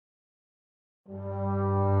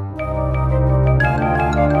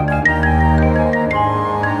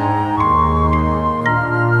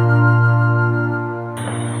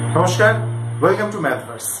Namaskar, welcome to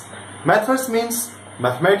Mathverse. Mathverse means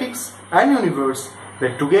mathematics and universe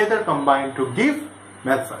that together combine to give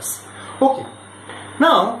Mathverse. Okay,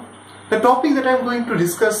 now the topic that I am going to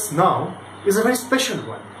discuss now is a very special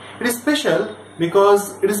one. It is special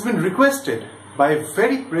because it has been requested by a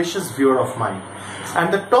very precious viewer of mine,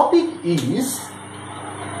 and the topic is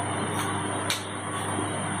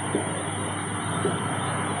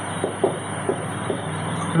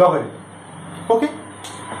logarithm. Okay.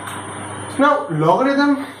 Now,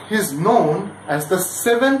 logarithm is known as the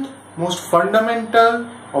seventh most fundamental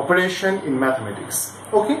operation in mathematics.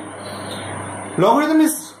 Okay. Logarithm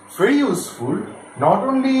is very useful not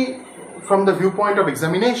only from the viewpoint of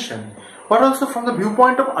examination but also from the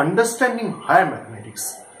viewpoint of understanding higher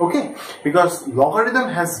mathematics. Okay, because logarithm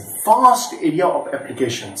has vast area of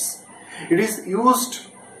applications. It is used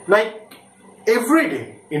like every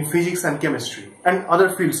day in physics and chemistry and other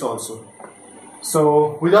fields also.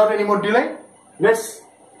 So without any more delay, let's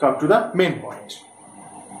come to the main point.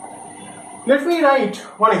 Let me write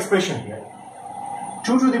one expression here.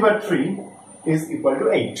 2 to the power 3 is equal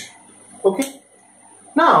to 8. Okay.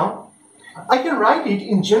 Now I can write it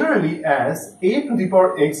in generally as a to the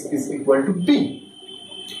power x is equal to b.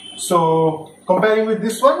 So comparing with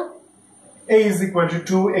this one, a is equal to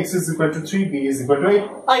 2, x is equal to 3, b is equal to 8.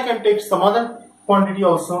 I can take some other quantity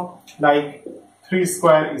also, like 3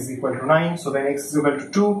 square is equal to 9, so then x is equal to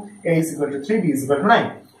 2, a is equal to 3, b is equal to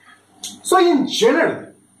 9. So in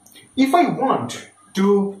general, if I want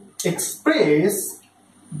to express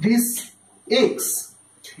this x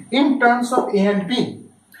in terms of a and b,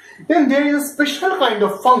 then there is a special kind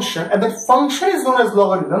of function, and that function is known as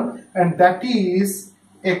logarithm, and that is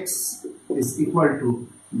x is equal to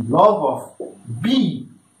log of b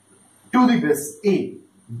to the base a.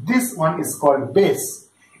 This one is called base.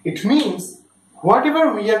 It means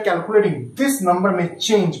whatever we are calculating, this number may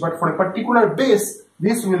change, but for a particular base,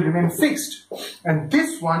 this will remain fixed. And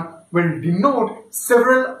this one will denote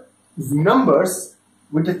several numbers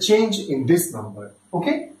with a change in this number.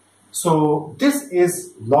 Okay? So this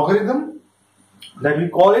is logarithm that we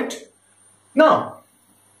call it. Now,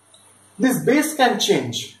 this base can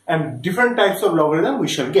change and different types of logarithm we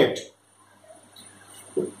shall get.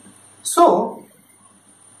 So,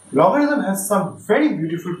 logarithm has some very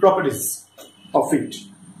beautiful properties of it.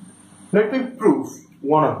 Let me prove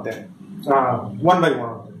one of them, one by one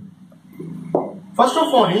of them. First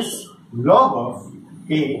of all is log of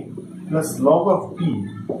a plus log of b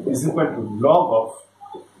is equal to log of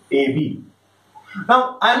ab.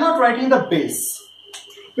 Now I am not writing the base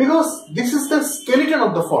because this is the skeleton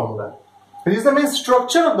of the formula. This is the main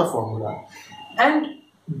structure of the formula, and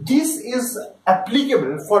this is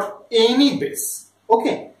applicable for any base.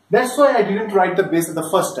 Okay, that's why I didn't write the base at the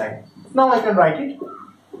first time. Now I can write it.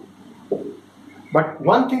 But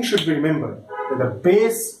one thing should be remembered, that the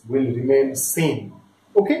base will remain same.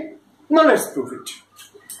 Okay, now let's prove it.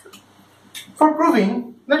 For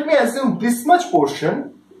proving, let me assume this much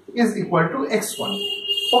portion is equal to x1.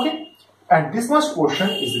 Okay, and this much portion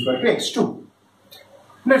is equal to x2.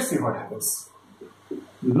 Let's see what happens.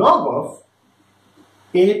 Log of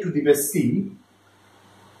a to the base c,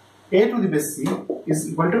 is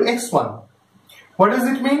equal to x1. What does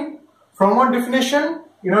it mean? From our definition,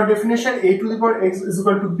 in our definition, a to the power x is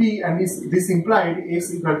equal to b, and this implied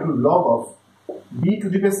x equal to log of b to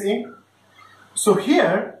the base a. So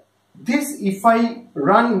here, this if I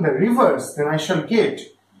run in the reverse, then I shall get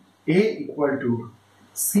a equal to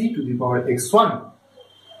c to the power x1.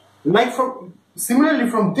 Like similarly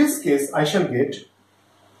from this case, I shall get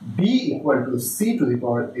b equal to c to the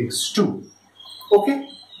power x2. Okay.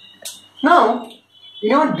 Now,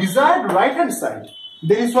 in our desired right hand side,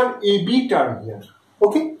 there is one AB term here.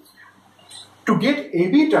 Okay. To get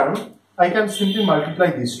AB term, I can simply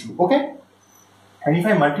multiply these two. Okay. And if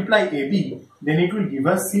I multiply AB, then it will give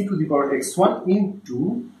us c to the power x1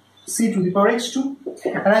 into c to the power x2.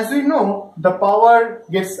 And as we know, the power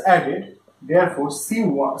gets added. Therefore,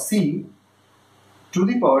 c to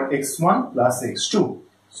the power x1 plus x2.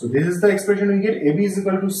 So this is the expression we get. AB is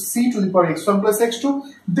equal to c to the power x1 plus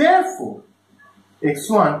x2. Therefore,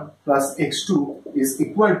 x1 plus x2 is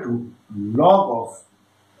equal to log of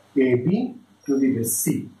AB to the base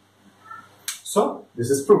c. So this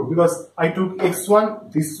is proved because I took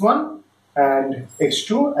x1, this one, and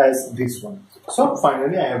x2 as this one. So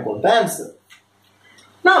finally I have got the answer.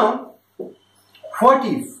 Now, what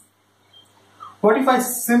if I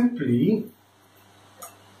simply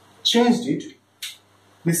changed it,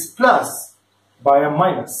 this plus by a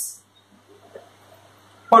minus?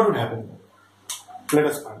 What would happen? Let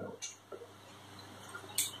us find out.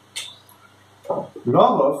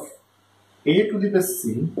 Log of a to the base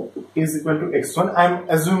c is equal to x1. I am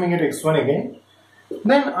assuming it x1 again.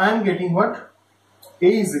 Then I am getting what?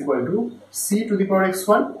 A is equal to c to the power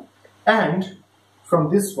x1, and from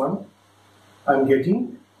this one I am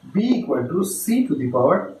getting b equal to c to the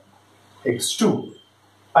power x2.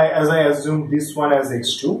 As I assume this one as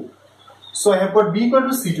x2, so I have got b equal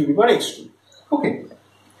to c to the power x2. Okay.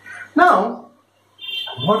 Now,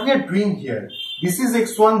 what we are doing here, this is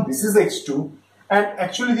x1, this is x2, and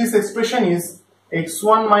actually this expression is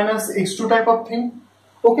x1 minus x2 type of thing.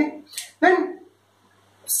 Okay. Then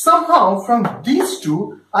somehow from these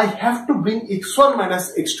two, I have to bring x1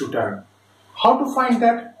 minus x2 term. How to find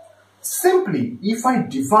that? Simply, if I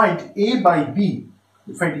divide a by b,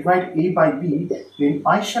 then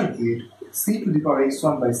I shall get c to the power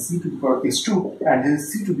x1 by c to the power x2, and then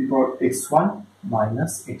c to the power x1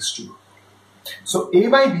 minus x2. So a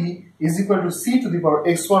by b is equal to c to the power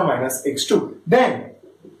x1 minus x2. Then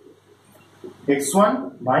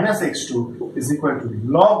x1 minus x2 is equal to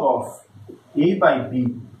log of a by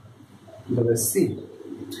b to the base c.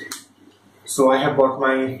 So I have got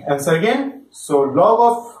my answer again. So log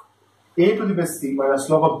of a to the base c minus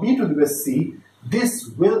log of b to the base c, this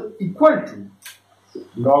will equal to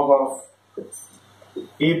log of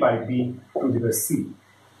a by b to the base c.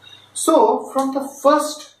 So from the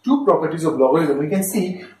first two properties of logarithm, we can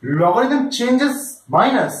see logarithm changes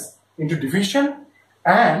minus into division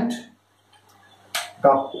and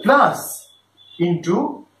the plus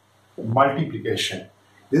into multiplication.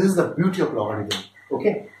 This is the beauty of logarithm.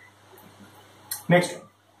 Okay. Next one.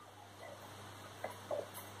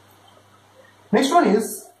 Next one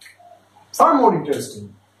is far more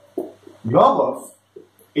interesting. Log of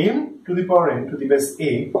m to the power n to the base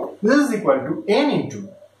a, this is equal to n into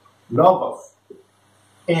log of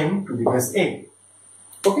m to the base a.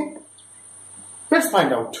 Okay. Let's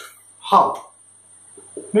find out how.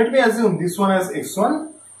 Let me assume this one as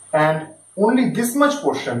x1 and only this much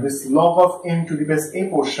portion, this log of m to the base a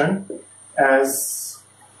portion as,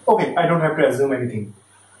 okay, I don't have to assume anything.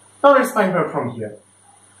 Now let's find out from here.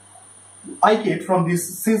 I get from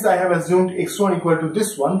this, since I have assumed x1 equal to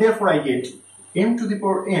this one, therefore I get m to the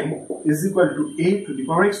power n is equal to a to the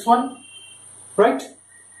power x1, right?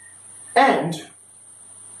 And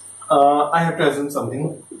I have to assume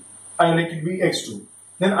something. I let it be x2.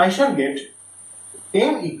 Then I shall get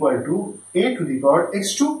m equal to a to the power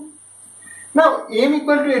x2. Now m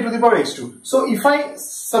equal to a to the power x2. So if I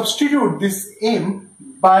substitute this m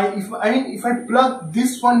by, if I plug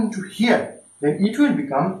this one into here, then it will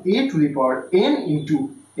become a to the power n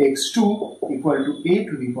into x2 equal to a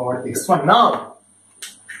to the power x1. Now,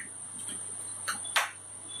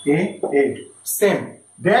 a, same.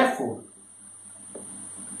 Therefore,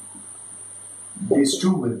 these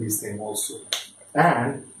two will be same also.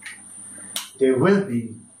 And there will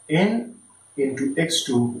be n into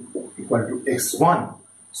x2 equal to x1.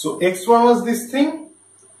 So x1 was this thing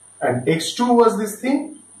and x2 was this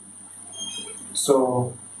thing.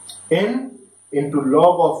 So n into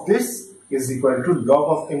log of this is equal to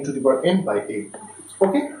log of m to the power n by a.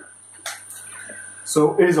 Okay.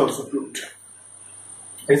 So it is also proved.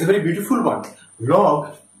 It is a very beautiful one.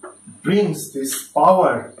 Log brings this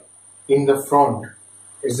power in the front.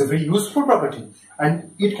 It's a very useful property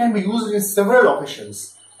and it can be used in several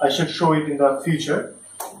occasions. I shall show it in the future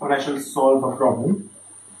when I shall solve a problem.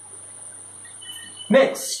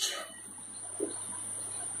 Next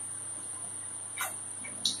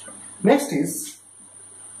is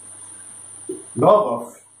log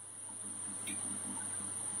of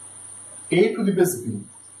a to the base b.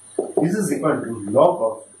 This is equal to log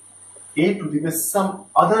of a to the base some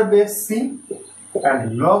other base c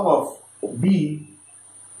and log of b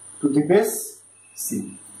to the base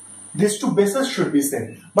c. These two bases should be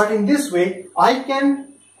same. But in this way, I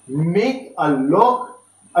can make a log.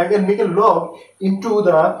 I can make a log into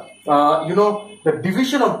the the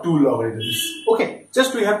division of two logarithms. Okay,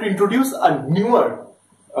 just we have to introduce a newer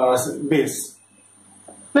base.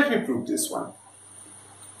 Let me prove this one.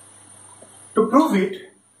 To prove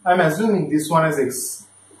it, I am assuming this one as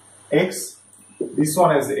x, this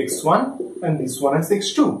one as x1, and this one as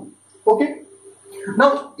x2. Okay.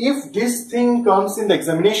 Now, if this thing comes in the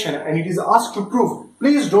examination and it is asked to prove,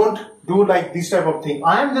 please don't do like this type of thing.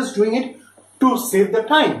 I am just doing it to save the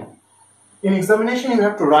time. In examination, you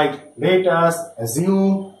have to write, let us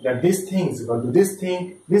assume that this thing is equal to this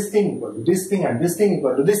thing equal to this thing, and this thing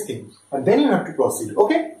equal to this thing. And then you have to proceed,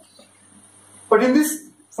 okay? But in this,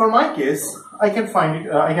 for my case, I can find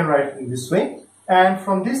it, I can write it in this way. And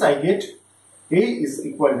from this, I get a is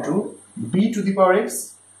equal to b to the power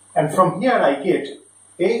x. And from here, I get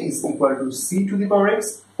a is equal to c to the power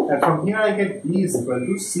x, and from here I get b is equal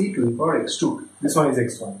to c to the power x2. This one is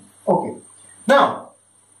x1. Okay. Now,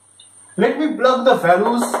 let me plug the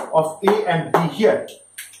values of a and b here.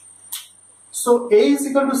 So a is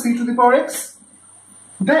equal to c to the power x.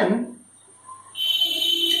 Then,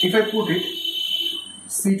 if I put it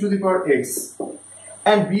c to the power x,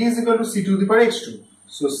 and b is equal to c to the power x2.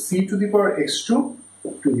 So c to the power x2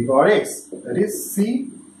 to the power x, that is c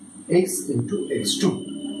x into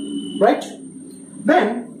x2, right?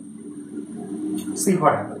 Then see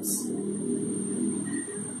what happens.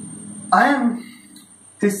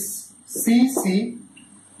 This c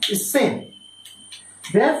is same.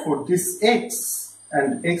 Therefore, this x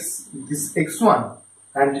and x, this x1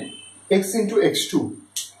 and x into x2,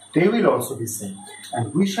 they will also be same,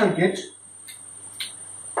 and we shall get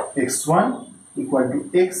x1 equal to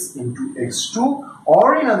x into x2,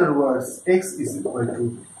 or in other words, x is equal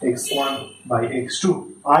to x1 by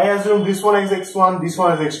x2. I assume this one is x1, this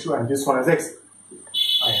one is x2, and this one is x.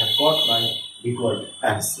 I have got my required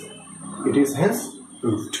answer. It is hence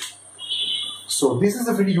proved. So this is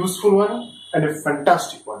a very useful one and a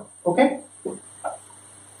fantastic one. Okay.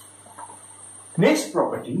 Next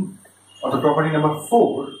property, or the property number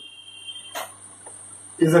 4,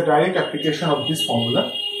 is a direct application of this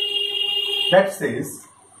formula that says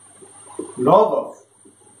log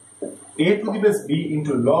of a to the base b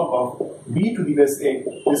into log of b to the base a,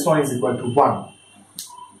 this one is equal to 1.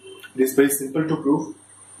 It is very simple to prove.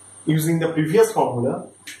 Using the previous formula,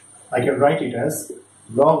 I can write it as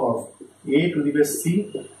log of a to the base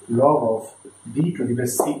c log of b to the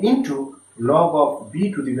base c into log of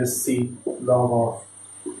b to the base c log of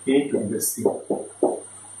a to the base c.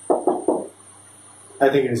 I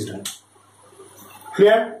think it is done.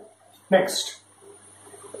 Clear? Next.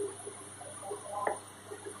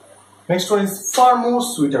 Next one is far more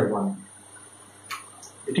sweeter one.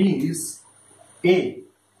 It is a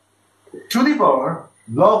to the power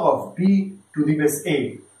log of b to the base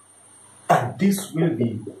a, and this will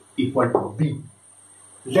be equal to b.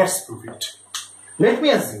 Let's prove it. Let me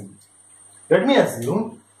assume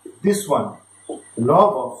this one,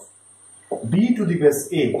 log of b to the base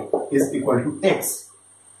a is equal to x.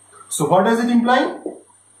 So what does it imply?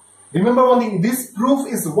 Remember one thing, this proof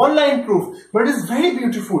is one line proof, but it is very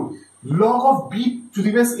beautiful. Log of b to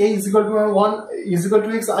the base a is equal to 1 is equal to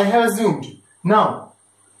x, I have assumed. Now,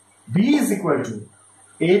 b is equal to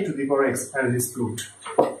a to the power x, and it is proved.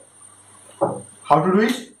 How to do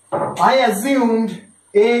it? I assumed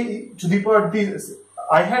a to the power this.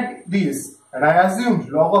 I had this, and I assumed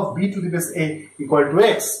log of b to the base a equal to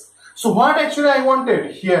x. So what actually I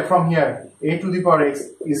wanted here, from here, a to the power x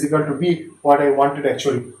is equal to b, what I wanted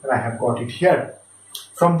actually, and I have got it here.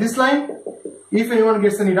 From this line, if anyone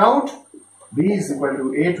gets any doubt, b is equal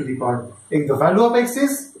to a to the power x. The value of x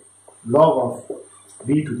is log of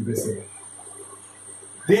b to the base a.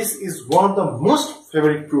 This is one of the most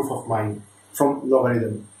favorite proof of mine from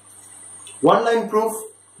logarithm. One line proof,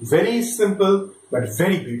 very simple but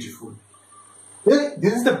very beautiful.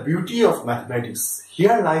 This is the beauty of mathematics.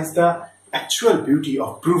 Here lies the actual beauty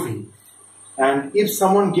of proving. And if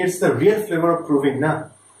someone gets the real flavor of proving,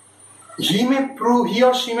 he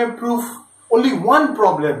or she may prove only one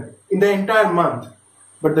problem in the entire month.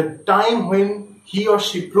 But the time when he or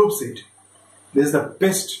she proves it, this is the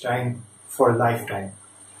best time for a lifetime.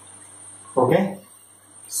 Okay?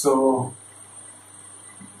 So,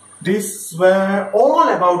 these were all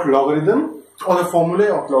about logarithm, or the formulae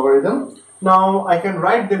of logarithm. Now I can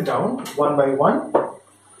write them down one by one.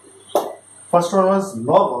 First one was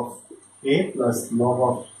log of a plus log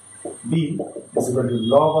of b is equal to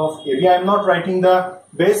log of a. I am not writing the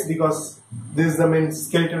base because this is the main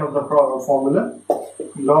skeleton of the formula.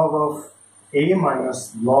 Log of a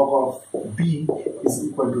minus log of b is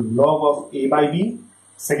equal to log of a by b.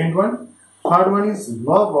 Second one. Third one is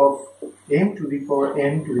log of m to the power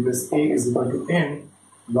n to the base a is equal to n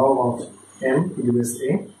log of m to the base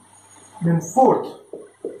a. Then fourth,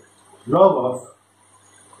 log of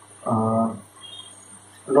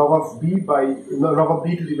b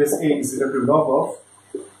to the base a is equal to log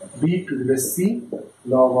of b to the base c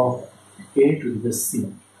log of a to the base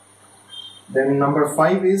c. Then number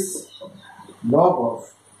 5 is log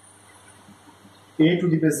of a to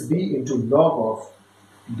the base b into log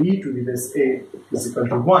of b to the base a is equal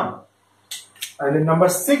to 1. And then number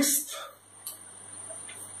 6,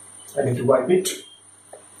 I need to wipe it.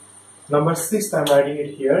 Number 6, I am writing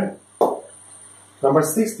it here. Number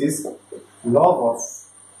 6 is log of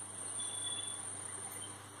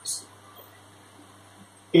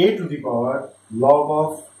a to the power log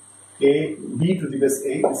of b to the base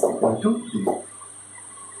a is equal to b.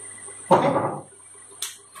 Okay.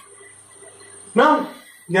 Now,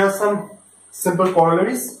 there are some simple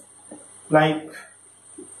corollaries like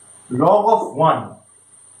log of 1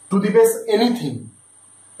 to the base anything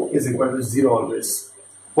is equal to 0 always.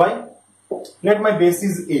 Why? Let my base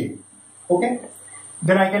is a. Okay?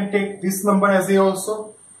 Then I can take this number as a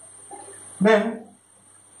also. Then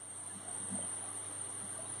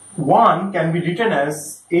 1 can be written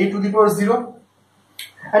as a to the power 0.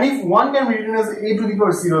 And if 1 can be written as a to the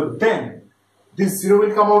power 0, then this 0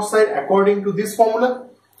 will come outside according to this formula.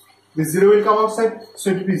 This 0 will come outside.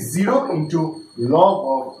 So it will be 0 into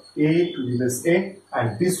log of a to the base a,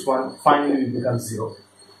 and this one finally will become 0.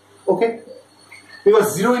 Okay?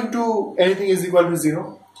 Because 0 into anything is equal to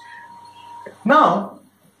 0. Now,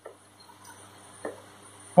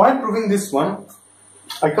 while proving this one,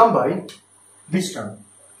 I come by this term,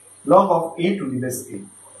 log of a to the base a.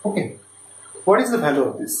 Okay. What is the value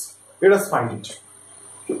of this? Let us find it.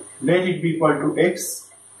 Let it be equal to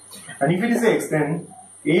x. And if it is x, then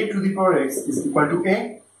a to the power x is equal to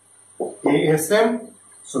a. A is same.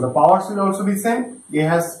 So the powers will also be same. A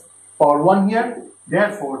has power 1 here.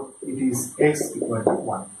 Therefore, it is x equal to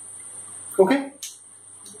 1. Okay?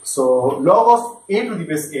 So log of a to the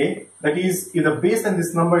base a, that is, if the base and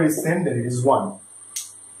this number is same, then it is 1.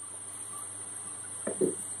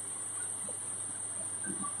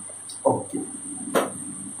 Okay.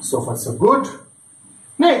 So far so good.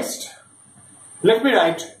 Next, let me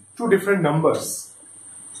write two different numbers.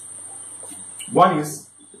 One is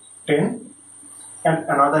 10 and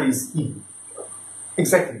another is e.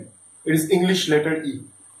 Exactly. It is English letter E.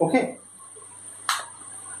 Okay.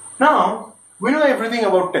 Now, we know everything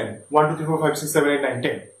about 10. 1, 2, 3, 4, 5, 6, 7, 8, 9,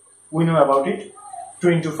 10. We know about it. 2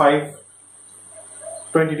 into 5,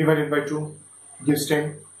 20 divided by 2 gives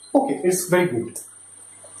 10. Okay, it's very good.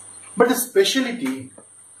 But the speciality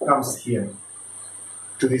comes here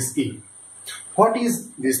to this E. What is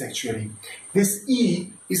this actually? This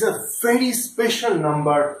E is a very special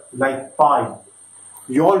number like pi.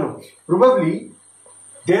 You all know. Probably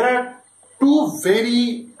there are two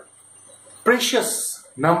very precious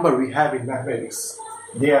numbers we have in mathematics.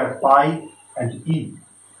 They are pi and E.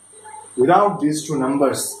 Without these two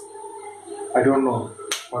numbers, I don't know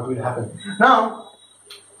what will happen. Now,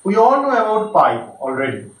 we all know about pi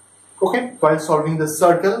already. Okay, while solving the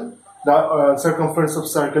circle, the circumference of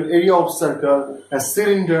circle, area of circle, a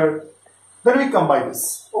cylinder, then we come by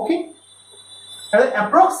this. Okay, and the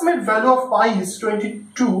approximate value of pi is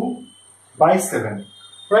 22 by 7,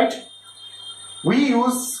 right? We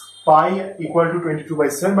use pi equal to 22 by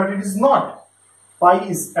 7, but it is not. Pi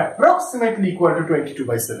is approximately equal to 22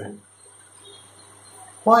 by 7.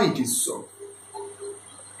 Why it is so?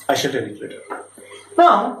 I shall tell it later.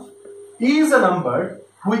 Now, E is a number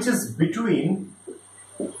which is between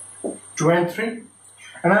 2 and 3,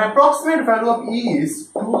 and an approximate value of E is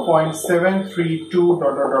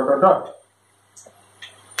 2.732 ...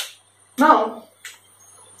 Now,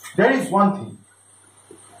 there is one thing.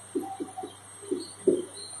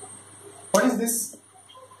 What is this?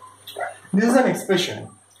 This is an expression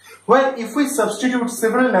where if we substitute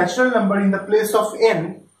several natural numbers in the place of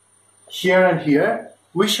n, here and here,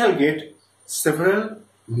 we shall get several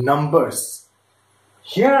numbers.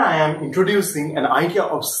 Here I am introducing an idea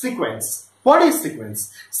of sequence. What is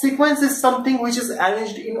sequence? Sequence is something which is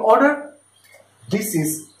arranged in order. This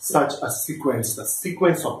is such a sequence, the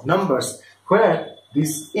sequence of numbers where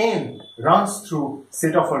this n runs through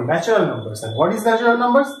set of our natural numbers. And what is natural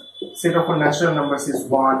numbers? Set of our natural numbers is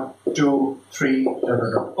 1, 2, 3, ...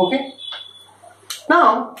 Okay?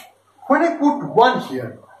 Now, when I put 1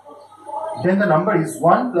 here, then the number is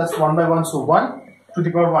 1 plus 1 by 1, so 1 to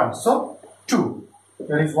the power 1. So, 2.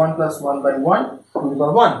 That is 1 plus 1 by 1 to the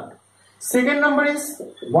power 1. Second number is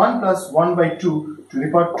 1 plus 1 by 2 to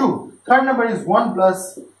the power 2. Third number is 1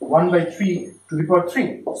 plus 1 by 3 to the power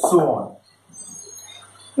 3. So on.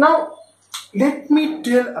 Now, let me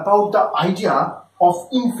tell about the idea of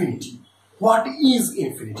infinity. What is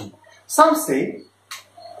infinity? Some say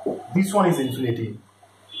this one is infinity.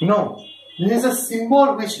 No, this is a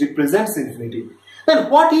symbol which represents infinity. Then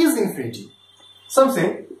what is infinity? Some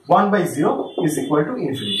say 1 by 0 is equal to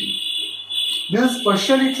infinity. This is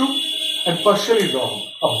partially true and partially wrong.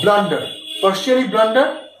 A blunder. Partially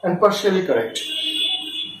blunder and partially correct.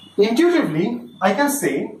 Intuitively, I can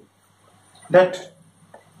say that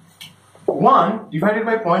 1 divided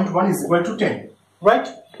by 0.1 is equal to 10. Right?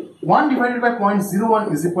 1 divided by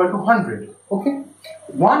 0.01 is equal to 100. Okay?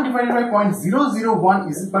 1 divided by 0.001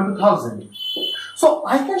 is equal to 1000. So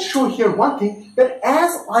I can show here one thing, that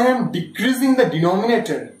as I am decreasing the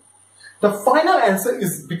denominator, the final answer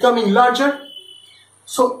is becoming larger.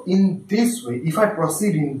 So in this way, if I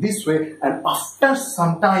proceed in this way, and after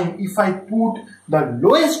some time, if I put the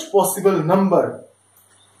lowest possible number,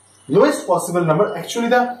 actually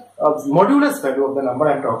the modulus value of the number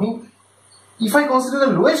I am talking, if I consider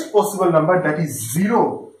the lowest possible number, that is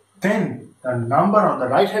 0, then the number on the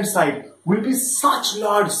right hand side will be such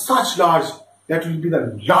large, that will be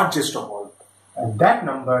the largest of all. And that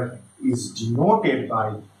number is denoted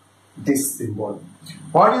by this symbol.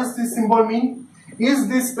 What does this symbol mean? Is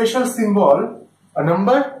this special symbol a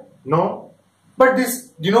number? No. But this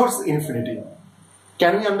denotes infinity.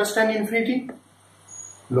 Can we understand infinity?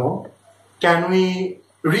 No. Can we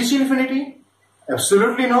reach infinity?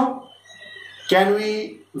 Absolutely no. Can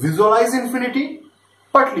we visualize infinity?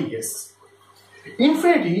 Partly yes.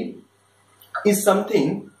 Infinity is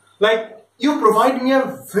something like you provide me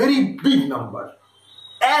a very big number,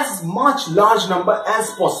 as much large number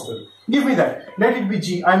as possible. Give me that. Let it be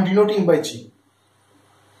G. I am denoting by G.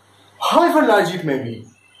 However large it may be,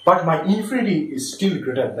 but my infinity is still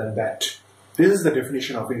greater than that. This is the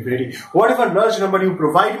definition of infinity. Whatever large number you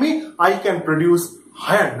provide me, I can produce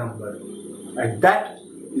higher number. And that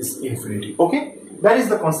is infinity. Okay? That is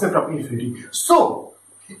the concept of infinity. So,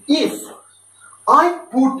 if I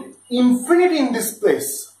put infinity in this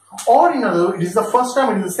place, or in other words, it is the first term,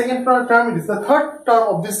 it is the second term, it is the third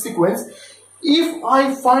term of this sequence, if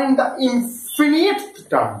I find the infinite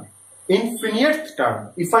term,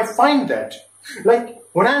 if I find that, like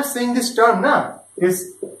when I am saying this term now,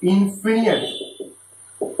 is infinite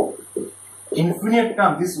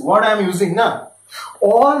term, this is what I am using now.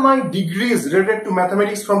 All my degrees related to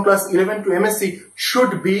mathematics from class 11 to MSc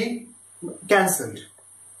should be cancelled.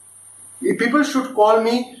 People should call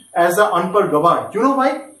me as a unpad gawar. You know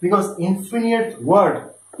why? Because infinite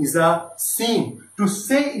word is a sin. To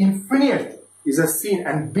say infinite is a sin,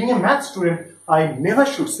 and being a math student, I never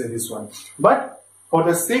should say this one. But for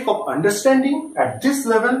the sake of understanding at this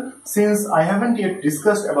level, since I haven't yet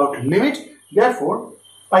discussed about limit, therefore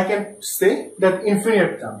I can say that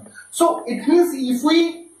infinite term. So it means if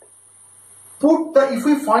we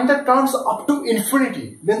find the terms up to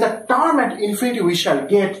infinity, then the term at infinity we shall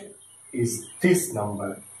get is this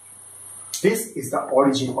number. This is the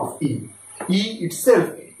origin of E. E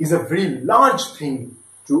itself is a very large thing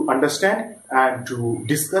to understand and to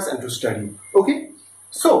discuss and to study. Okay?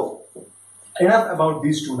 So, enough about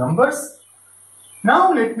these two numbers.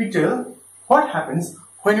 Now let me tell what happens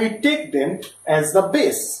when we take them as the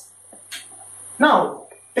base. Now,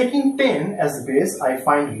 taking 10 as base, I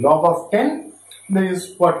find log of 10. That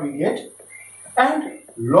is what we get. And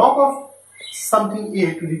log of something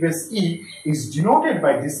a to the base e is denoted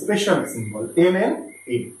by this special symbol ln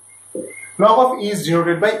a. Log of e is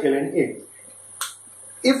denoted by ln a.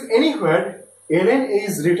 If anywhere ln a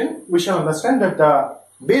is written, we shall understand that the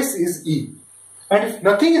base is e. And if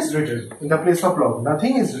nothing is written in the place of log,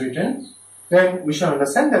 nothing is written, then we shall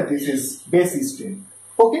understand that this is base is 10.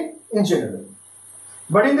 Okay, in general.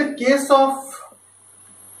 But in the case of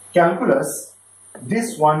calculus,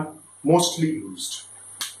 this one mostly used.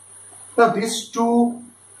 Now these two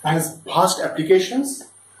has vast applications.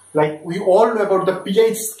 Like we all know about the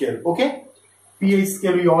pH scale. Okay, pH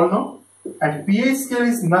scale we all know, and pH scale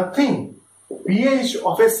is nothing. pH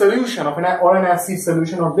of a solution of an acid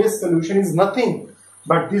solution or base solution is nothing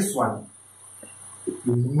but this one.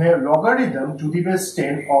 Logarithm to the base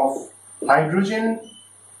 10 of hydrogen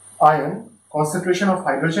ion, concentration of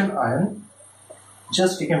hydrogen ion,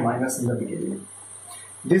 just take a minus in the beginning.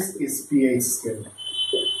 This is pH scale,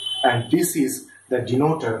 and this is the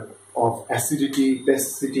denoter of acidity,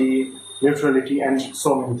 basicity, neutrality, and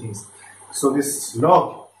so many things. So this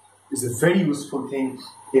log is a very useful thing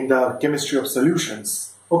in the chemistry of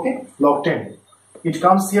solutions. Okay, log 10. It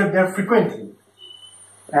comes here there frequently,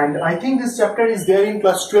 and I think this chapter is there in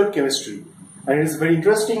class 12 chemistry, and it is a very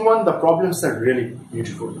interesting one. The problems are really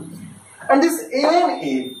beautiful. And this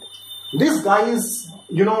ANA, this guy is,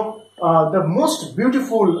 you know, the most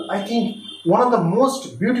beautiful, I think, one of the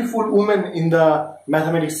most beautiful women in the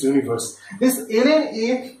mathematics universe. This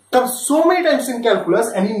ANA comes so many times in calculus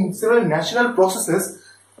and in several natural processes.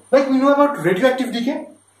 Like we know about radioactive decay.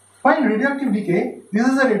 While radioactive decay, this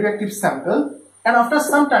is a radioactive sample, and after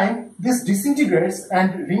some time this disintegrates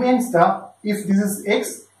and remains the, if this is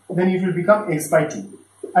x, then it will become x by 2.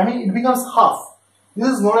 I mean it becomes half. This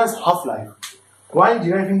is known as half-life. While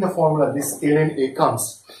deriving the formula, this ln A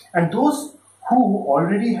comes. And those who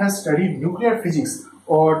already has studied nuclear physics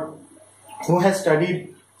or who has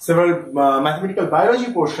studied several mathematical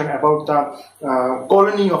biology portion about the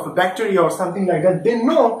colony of a bacteria or something like that, they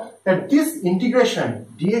know that this integration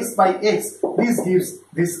dx by x, this gives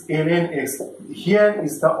this ln x. Here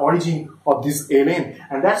is the origin of this ln,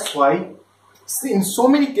 and that's why in so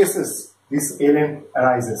many cases this ln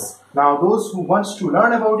arises. Now those who wants to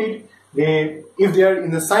learn about it, if they are in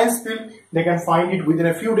the science field, they can find it within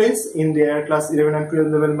a few days in their class 11 and 12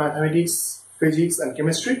 level mathematics, physics and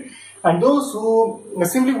chemistry. And those who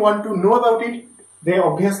simply want to know about it, they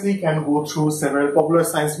obviously can go through several popular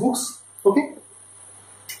science books. Okay,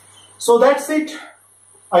 so that's it.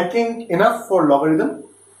 I think enough for logarithm.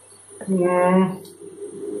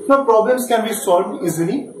 Now problems can be solved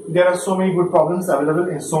easily. There are so many good problems available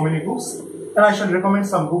in so many books, and I shall recommend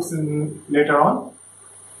some books later on.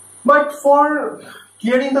 But for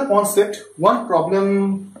clearing the concept, one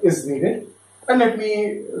problem is needed, and let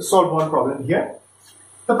me solve one problem here.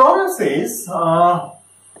 The problem says,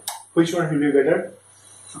 which one will be better?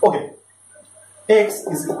 Okay, x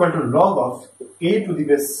is equal to log of a to the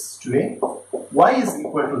base 2a, y is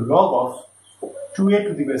equal to log of 2a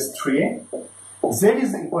to the base 3a, z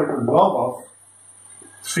is equal to log of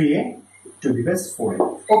 3a to the base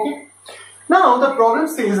 4a. Okay. Now the problem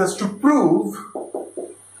says us to prove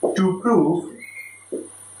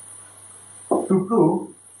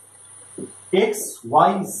x,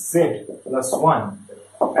 y, z plus 1,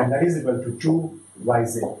 and that is equal to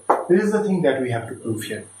 2yz. This is the thing that we have to prove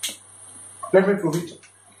here. Let me prove it.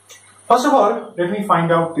 First of all, let me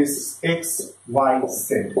find out this x, y,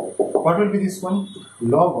 z. What will be this one?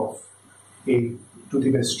 Log of a to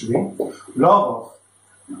the base 2a, log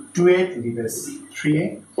of 2a to the base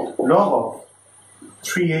 3a, log of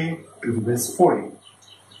 3a to the base 4a.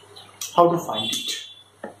 How to find it?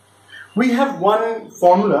 We have one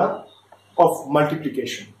formula of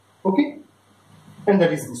multiplication, okay, and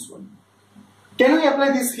that is this one. Can we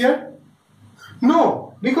apply this here?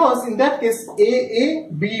 No, because in that case a,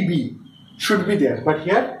 b, b should be there, but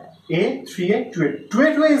here a, 3a, 2a.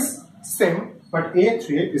 2a, 2a is same, but a,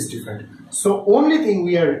 3a is different. So only thing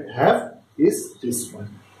we have is this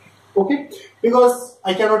one, okay, because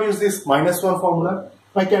I cannot use this -1 formula.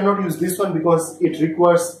 I cannot use this one because it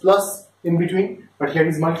requires plus in between, but here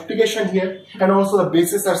is multiplication here, and also the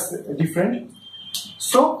bases are different.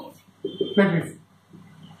 So let me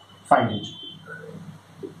find it.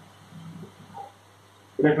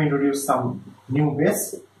 Let me introduce some new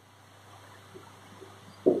base.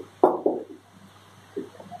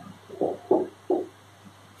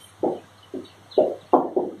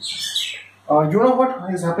 You know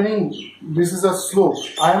what is happening? This is a slope.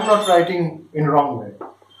 I am not writing in wrong way.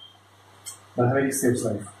 Mathematics saves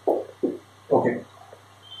life. Okay.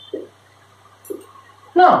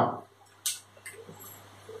 Now,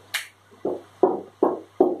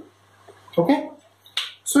 okay.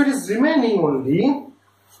 So it is remaining only.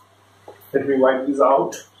 Let me wipe this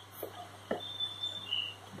out.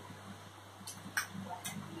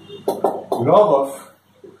 Log of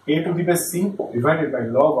a to the base c divided by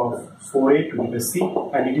log of 4a to the base c,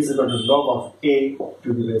 and it is equal to log of a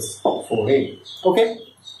to the base 4a. Okay.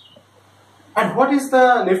 And what is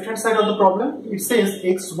the left hand side of the problem? It says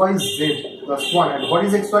x, y, z plus 1. And what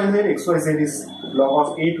is x, y, z? X, y, z is log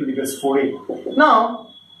of a to the base 4a. Now,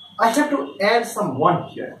 I have to add some 1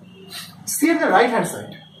 here. See at the right hand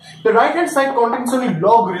side. The right hand side contains only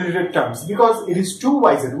log related terms because it is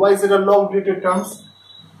 2yz. Yz are log related terms.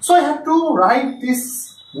 So I have to write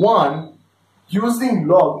this 1 using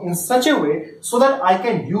log in such a way so that I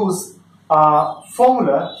can use a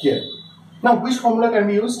formula here. Now, which formula can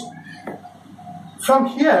be used? From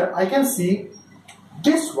here, I can see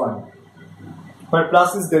this one, but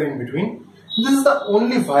plus is there in between. This is the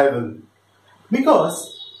only viable, because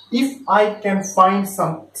if I can find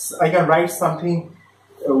I can write something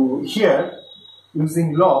here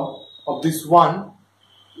using log of this 1,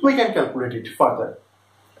 we can calculate it further.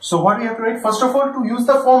 So what we have to write? First of all, to use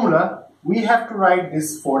the formula, we have to write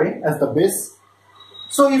this 4a as the base.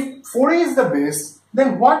 So if 4a is the base,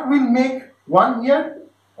 then what will make 1 here?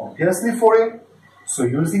 Obviously 4a. So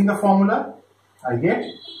using the formula, I get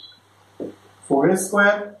 4a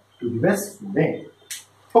square to the base 4a.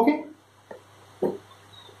 Okay.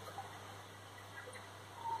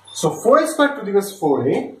 So 4a square to the base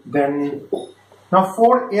 4a, then now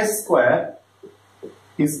 4a square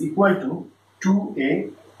is equal to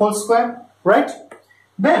 2a whole square, right?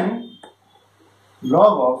 Then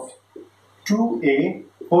log of 2a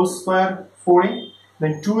whole square 4a,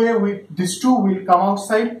 then 2a with this 2 will come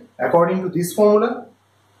outside according to this formula.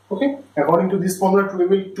 Okay, according to this formula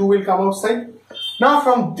 2 will come outside. Now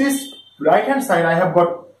from this right hand side I have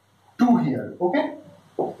got 2 here. Okay,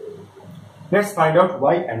 Let's find out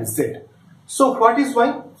y and z. So what is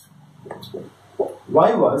y?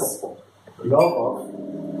 Y was log of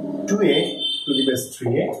 2a to the base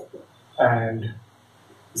 3a and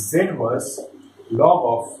z was log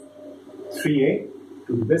of 3a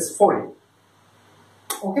to the base 4a.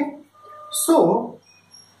 Okay, so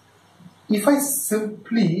if I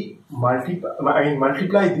simply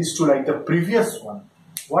multiply these two like the previous one,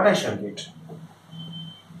 what I shall get?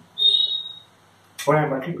 When I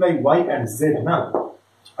multiply y and z now,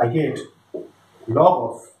 I get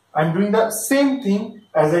log of, I'm doing the same thing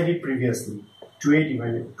as I did previously,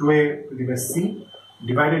 2a to the base c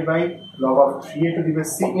divided by log of 3a to the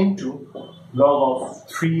base c into log of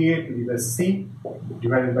 3a to the base c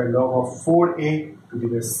divided by log of 4a to the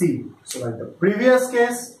base c. So like the previous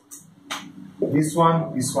case, this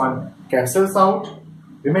one cancels out,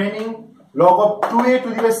 remaining log of 2a to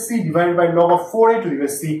the base c divided by log of 4a to the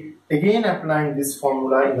base c. Again applying this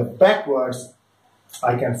formula in the backwards,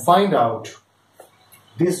 I can find out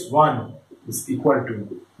this one is equal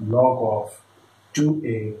to log of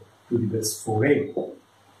 2a to the base 4a.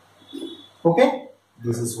 Okay,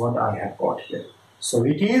 this is what I have got here. So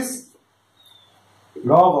it is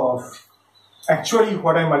log of, actually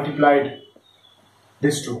what I multiplied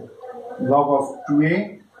this two, log of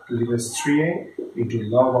 2a to the base 3a into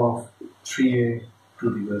log of 3a to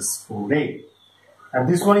the base 4a. And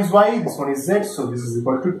this one is y, this one is z, so this is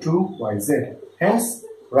equal to 2yz. Hence,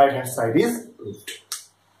 right hand side is proved.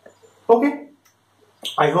 Okay,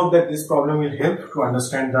 I hope that this problem will help to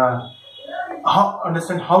understand how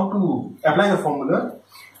to apply the formula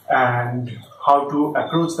and how to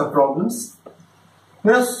approach the problems.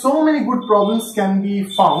 There are so many good problems can be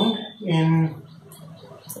found in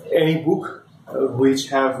any book which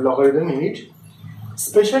have logarithm in it.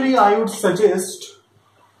 Especially, I would suggest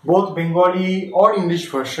both Bengali or English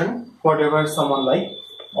version, whatever someone like,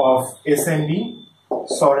 of S&D,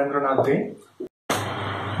 Sarendranath Dey,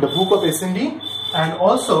 the book of S&D, and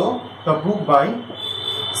also the book by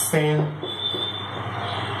Saint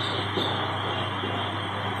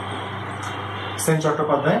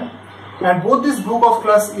Chattopadhyay, and both this book of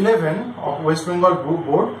class 11 of West Bengal Book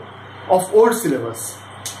Board of old syllabus.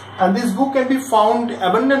 And this book can be found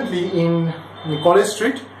abundantly in College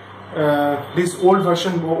Street. This old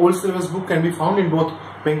syllabus book can be found in both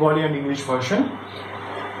Bengali and English version.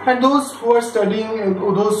 And those who are studying,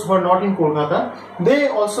 those who are not in Kolkata, they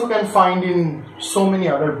also can find in so many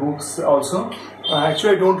other books also.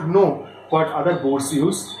 Actually, I don't know what other boards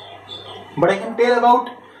use, but I can tell about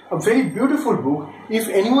a very beautiful book if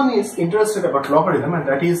anyone is interested about logarithm, and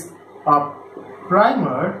that is a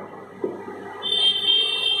primer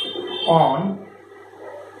on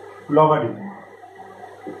logarithm.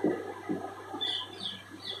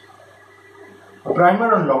 A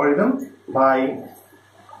primer on logarithm by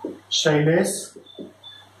Shailesh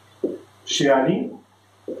Shirali,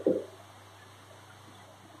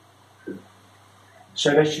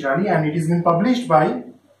 and it is been published by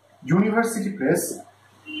University Press,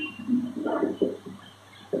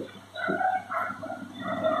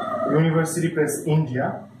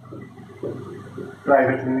 India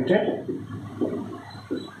Private Limited.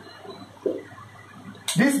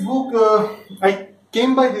 This book, I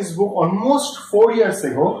came by this book almost 4 years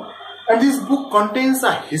ago, and this book contains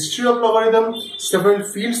a history of logarithm, several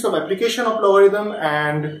fields of application of logarithm,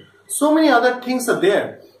 and so many other things are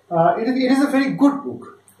there. It is a very good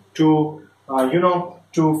book to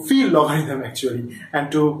to feel logarithm actually,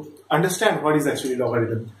 and to understand what is actually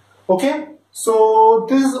logarithm. Okay, so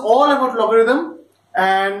this is all about logarithm,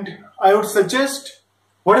 and I would suggest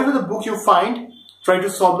whatever the book you find, try to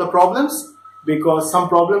solve the problems, because some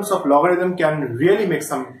problems of logarithm can really make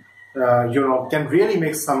some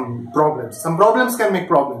problems. Some problems can make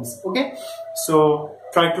problems. Okay, so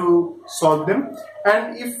try to solve them,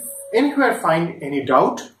 and if anywhere find any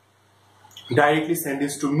doubt, directly send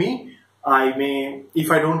this to me. I may,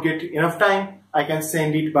 if I don't get enough time, I can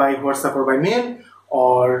send it by WhatsApp or by mail,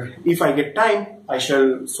 or if I get time, I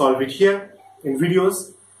shall solve it here in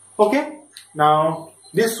videos. Okay, now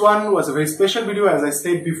this one was a very special video, as I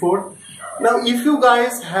said before. Now if you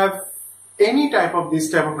guys have any type of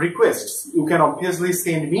this type of requests, you can obviously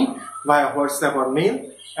send me via WhatsApp or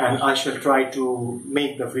mail, and I shall try to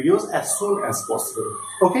make the videos as soon as possible.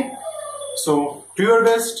 Okay, so do your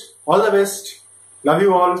best, all the best, love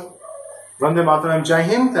you all, Vande Mataram, Jai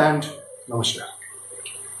Hind, and Namaskar.